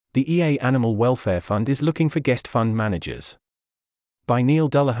the EA Animal Welfare Fund is looking for guest fund managers. By Neil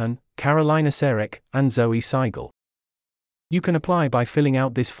Dullahan, KarolinaSarek, and Zoë Sigle. You can apply by filling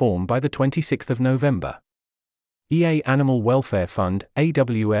out this form by the 26th of November. EA Animal Welfare Fund,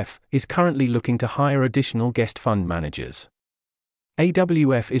 AWF, is currently looking to hire additional guest fund managers.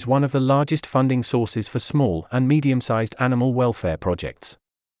 AWF is one of the largest funding sources for small and medium-sized animal welfare projects.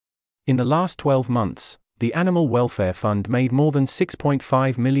 In the last 12 months, the Animal Welfare Fund made more than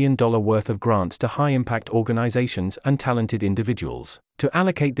 $6.5 million worth of grants to high-impact organizations and talented individuals. To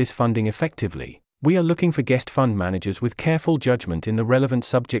allocate this funding effectively, we are looking for guest fund managers with careful judgment in the relevant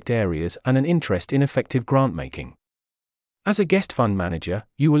subject areas and an interest in effective grant-making. As a guest fund manager,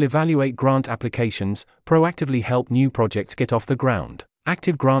 you will evaluate grant applications, proactively help new projects get off the ground,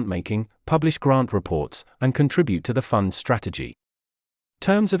 active grant-making, publish grant reports, and contribute to the fund's strategy.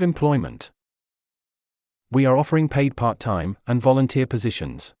 Terms of employment. We are offering paid part-time and volunteer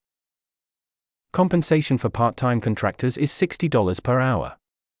positions. Compensation for part-time contractors is $60 per hour.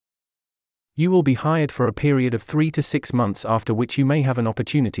 You will be hired for a period of 3 to 6 months, after which you may have an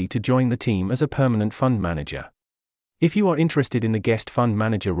opportunity to join the team as a permanent fund manager. If you are interested in the guest fund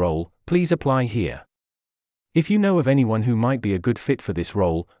manager role, please apply here. If you know of anyone who might be a good fit for this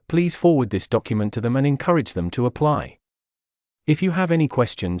role, please forward this document to them and encourage them to apply. If you have any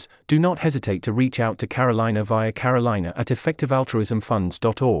questions, do not hesitate to reach out to Carolina via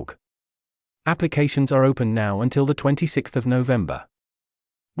carolina@effectivealtruismfunds.org. Applications are open now until the 26th of November.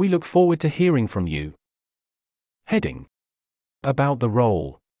 We look forward to hearing from you. Heading: About the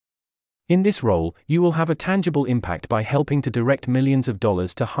role. In this role, you will have a tangible impact by helping to direct millions of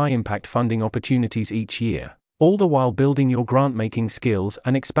dollars to high-impact funding opportunities each year, all the while building your grant-making skills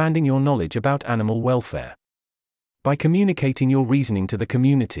and expanding your knowledge about animal welfare. By communicating your reasoning to the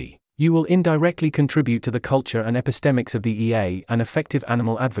community, you will indirectly contribute to the culture and epistemics of the EA and effective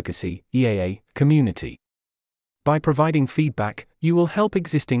animal advocacy (EAA) community. By providing feedback, you will help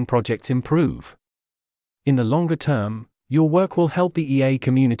existing projects improve. In the longer term, your work will help the EA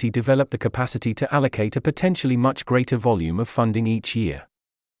community develop the capacity to allocate a potentially much greater volume of funding each year.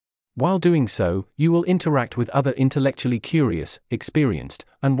 While doing so, you will interact with other intellectually curious, experienced,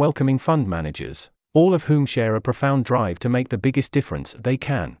 and welcoming fund managers, all of whom share a profound drive to make the biggest difference they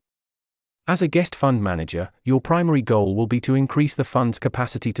can. As a guest fund manager, your primary goal will be to increase the fund's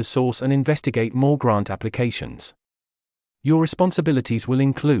capacity to source and investigate more grant applications. Your responsibilities will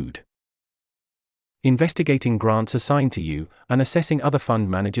include investigating grants assigned to you and assessing other fund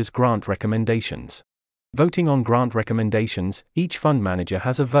managers' grant recommendations. Voting on grant recommendations, each fund manager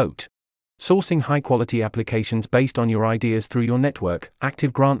has a vote. Sourcing high-quality applications based on your ideas through your network,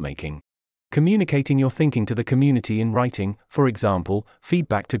 active grant-making. Communicating your thinking to the community in writing, for example,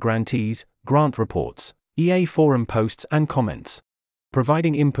 feedback to grantees, grant reports, EA forum posts and comments.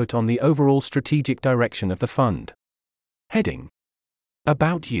 Providing input on the overall strategic direction of the fund. Heading: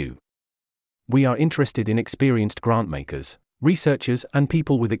 About you. We are interested in experienced grantmakers, researchers, and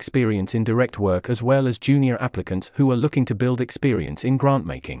people with experience in direct work, as well as junior applicants who are looking to build experience in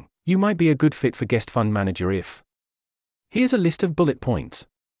grant-making. You might be a good fit for guest fund manager if. Here's a list of bullet points.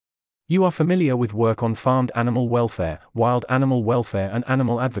 You are familiar with work on farmed animal welfare, wild animal welfare, and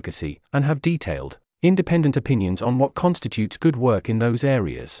animal advocacy, and have detailed, independent opinions on what constitutes good work in those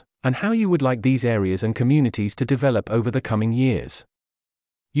areas, and how you would like these areas and communities to develop over the coming years.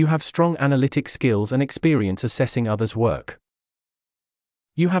 You have strong analytic skills and experience assessing others' work.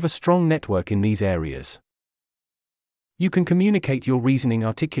 You have a strong network in these areas. You can communicate your reasoning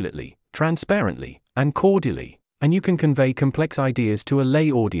articulately, transparently, and cordially, and you can convey complex ideas to a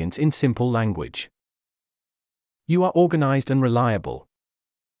lay audience in simple language. You are organized and reliable.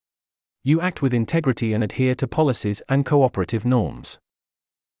 You act with integrity and adhere to policies and cooperative norms.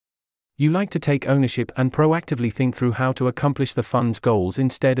 You like to take ownership and proactively think through how to accomplish the fund's goals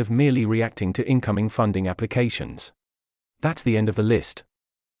instead of merely reacting to incoming funding applications. That's the end of the list.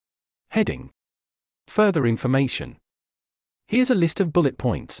 Heading: Further information. Here's a list of bullet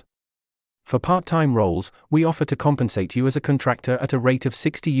points. For part-time roles, we offer to compensate you as a contractor at a rate of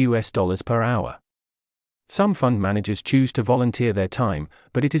 $60 per hour. Some fund managers choose to volunteer their time,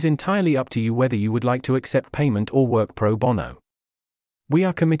 but it is entirely up to you whether you would like to accept payment or work pro bono. We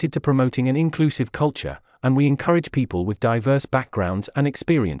are committed to promoting an inclusive culture, and we encourage people with diverse backgrounds and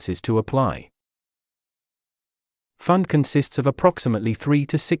experiences to apply. Fund consists of approximately 3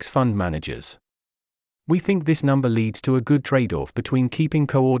 to 6 fund managers. We think this number leads to a good trade-off between keeping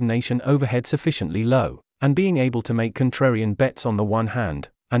coordination overhead sufficiently low, and being able to make contrarian bets on the one hand,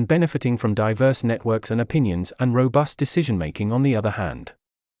 and benefiting from diverse networks and opinions and robust decision-making on the other hand.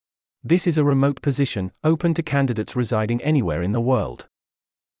 This is a remote position, open to candidates residing anywhere in the world.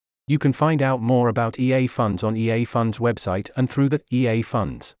 You can find out more about EA Funds on EA Funds website and through the EA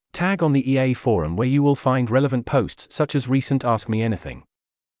Funds tag on the EA forum, where you will find relevant posts such as recent Ask Me Anything.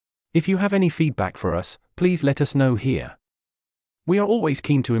 If you have any feedback for us, please let us know here. We are always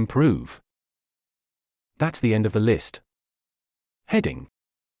keen to improve. That's the end of the list. Heading: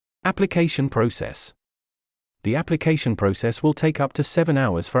 Application process. The application process will take up to 7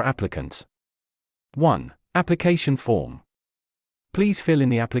 hours for applicants. 1. Application form. Please fill in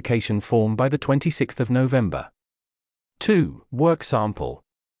the application form by the 26th of November. 2. Work sample.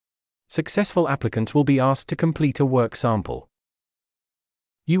 Successful applicants will be asked to complete a work sample.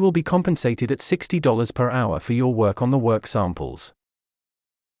 You will be compensated at $60 per hour for your work on the work samples.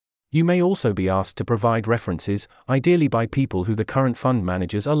 You may also be asked to provide references, ideally by people who the current fund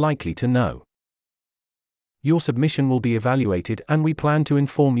managers are likely to know. Your submission will be evaluated, and we plan to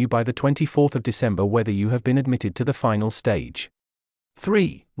inform you by the 24th of December whether you have been admitted to the final stage.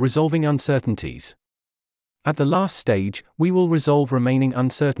 3. Resolving uncertainties. At the last stage, we will resolve remaining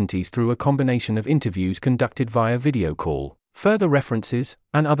uncertainties through a combination of interviews conducted via video call, further references,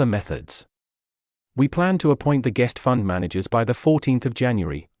 and other methods. We plan to appoint the guest fund managers by the 14th of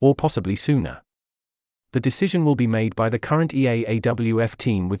January, or possibly sooner. The decision will be made by the current EA AWF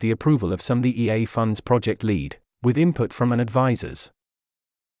team with the approval of some the EA Funds project lead, with input from an advisors.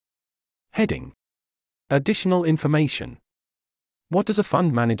 Heading: Additional information. What does a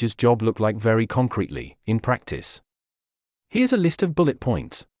fund manager's job look like very concretely, in practice? Here's a list of bullet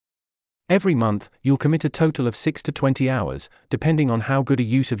points. Every month, you'll commit a total of 6 to 20 hours, depending on how good a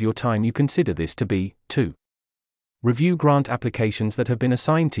use of your time you consider this to be. 2. Review grant applications that have been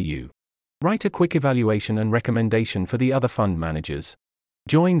assigned to you. Write a quick evaluation and recommendation for the other fund managers.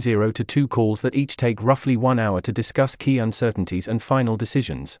 Join 0 to 2 calls that each take roughly 1 hour to discuss key uncertainties and final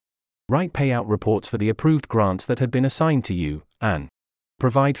decisions. Write payout reports for the approved grants that had been assigned to you, and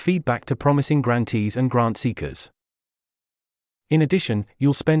provide feedback to promising grantees and grant seekers. In addition,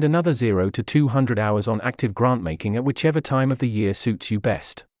 you'll spend another 0 to 200 hours on active grant making at whichever time of the year suits you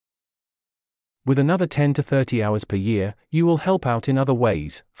best. With another 10 to 30 hours per year, you will help out in other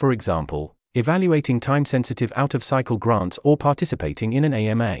ways, for example, evaluating time-sensitive out-of-cycle grants or participating in an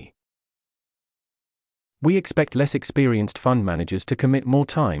AMA. We expect less experienced fund managers to commit more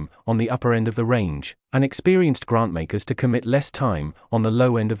time, on the upper end of the range, and experienced grant makers to commit less time, on the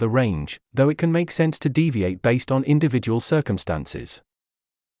low end of the range, though it can make sense to deviate based on individual circumstances.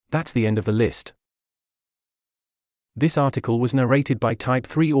 That's the end of the list. This article was narrated by Type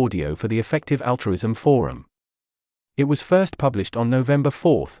 3 Audio for the Effective Altruism Forum. It was first published on November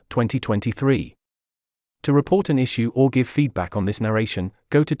 4, 2023. To report an issue or give feedback on this narration,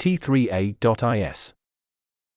 go to t3a.is.